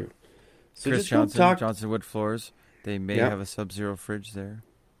that too. So Chris Johnson Wood Floors. They may have a Sub-Zero fridge there.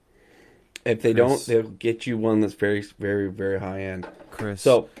 If they don't, they'll get you one that's very, very, very high end. Chris,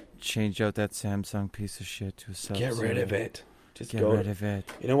 change out that Samsung piece of shit to a Sub-Zero. Get rid of it. Just get rid of it.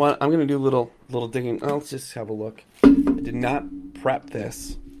 You know what? I'm going to do a little digging. Let's just have a look. I did not prep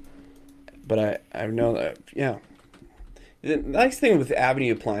this, but I know that, yeah. The nice thing with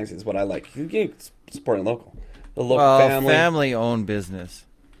Avenue Appliances is what I like. You can support a local. The local family-owned business.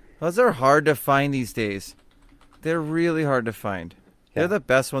 Those are hard to find these days. They're really hard to find. Yeah. They're the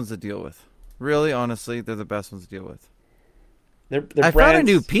best ones to deal with. Really, honestly, they're the best ones to deal with. I found a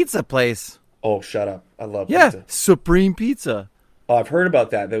new pizza place. Oh, shut up. I love pizza. Yeah, Supreme Pizza. Oh, I've heard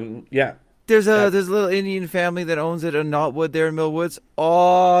about that. There's a little Indian family that owns it in Knotwood there in Millwoods.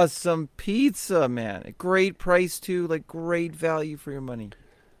 Awesome pizza, man. Great price, too. Like, great value for your money.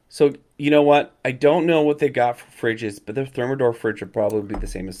 So, you know what? I don't know what they got for fridges, but their Thermador fridge would probably be the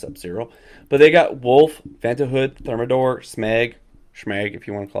same as Sub-Zero. But they got Wolf, Vantahood, Thermador, Schmag, if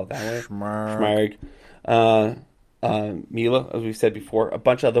you want to call it that way. Schmag. Miele, as we said before. A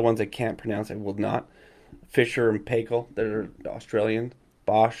bunch of other ones I can't pronounce. I will not. Fisher and Paykel, they're Australian.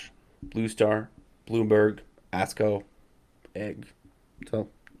 Bosch, Blue Star, Bloomberg, Asco, Egg. So,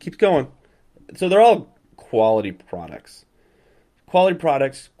 keeps going. So, they're all quality products. Quality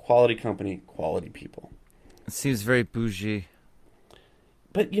products, quality company, quality people. It seems very bougie.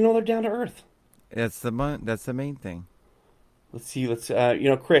 But, they're down to earth. That's the main thing. Let's see.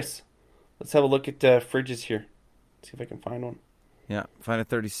 Chris, let's have a look at fridges here. See if I can find one. Yeah, find a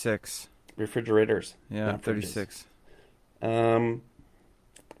 36. Refrigerators. Yeah, 36.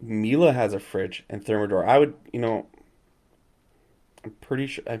 Mila has a fridge and Thermador. I would, I'm pretty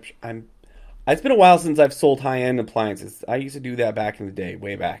sure. It's been a while since I've sold high-end appliances. I used to do that back in the day,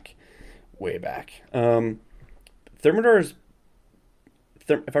 way back. Thermador's,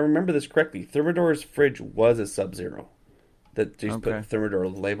 if I remember this correctly, Thermador's fridge was a Sub-Zero. That just put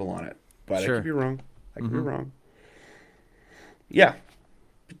Thermador label on it. But sure. I could be wrong. Yeah.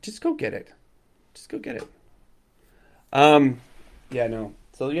 Just go get it. Yeah, no.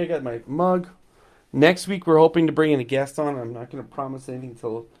 So I got my mug. Next week we're hoping to bring in a guest on. I'm not going to promise anything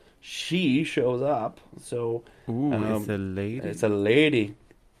until she shows up. So it's a lady. It's a lady.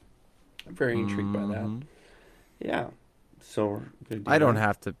 I'm very intrigued by that. Yeah. So I don't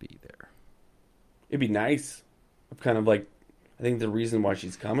have to be there. It'd be nice. I'm kind of like, I think the reason why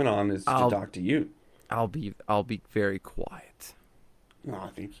she's coming on is to talk to you. I'll be very quiet. No, I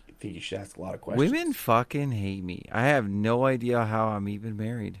think you should ask a lot of questions. Women fucking hate me. I have no idea how I'm even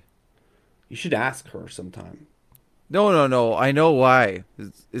married. You should ask her sometime. No. I know why.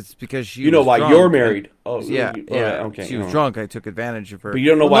 It's because she. You know why drunk. You're married? Oh, yeah. Okay. She was drunk. I took advantage of her. But you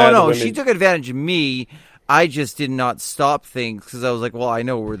don't know why? No. She took advantage of me. I just did not stop things because I was like, well, I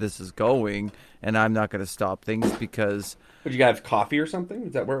know where this is going, and I'm not going to stop things because. Did you guys have coffee or something?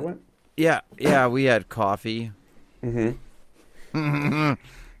 Is that where it went? Yeah. We had coffee.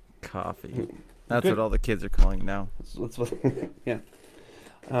 Coffee. That's what all the kids are calling it now. Yeah.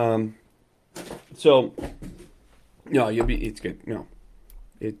 So, no, it's good. No,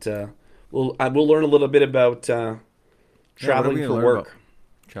 we'll learn a little bit about traveling for work.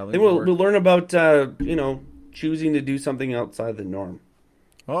 We'll learn about choosing to do something outside the norm.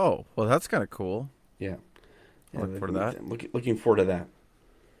 Oh, well, that's kind of cool. Yeah. Look forward to that. Looking forward to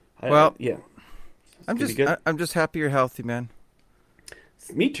that. Yeah. I'm just happy you're healthy, man.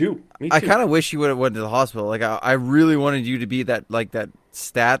 Me too. I kind of wish you would have went to the hospital. Like I really wanted you to be that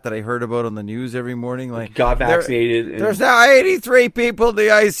stat that I heard about on the news every morning. Like got vaccinated. There's now 83 people in the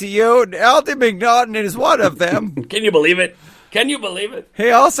ICU. And Alton McNaughton is one of them. Can you believe it?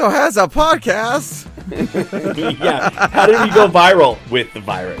 He also has a podcast. Yeah. How did he go viral with the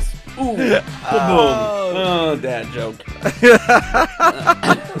virus? Ooh. Boom. Oh, dad joke.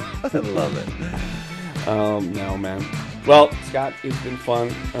 I love it. No, man. Well, Scott, it's been fun.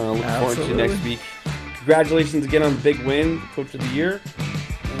 Looking forward to next week. Congratulations again on the big win, Coach of the Year.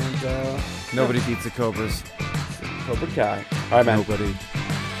 And nobody beats the Cobras. Cobra Kai. All right, man. Nobody.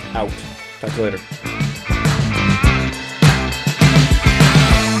 Out. Talk to you later.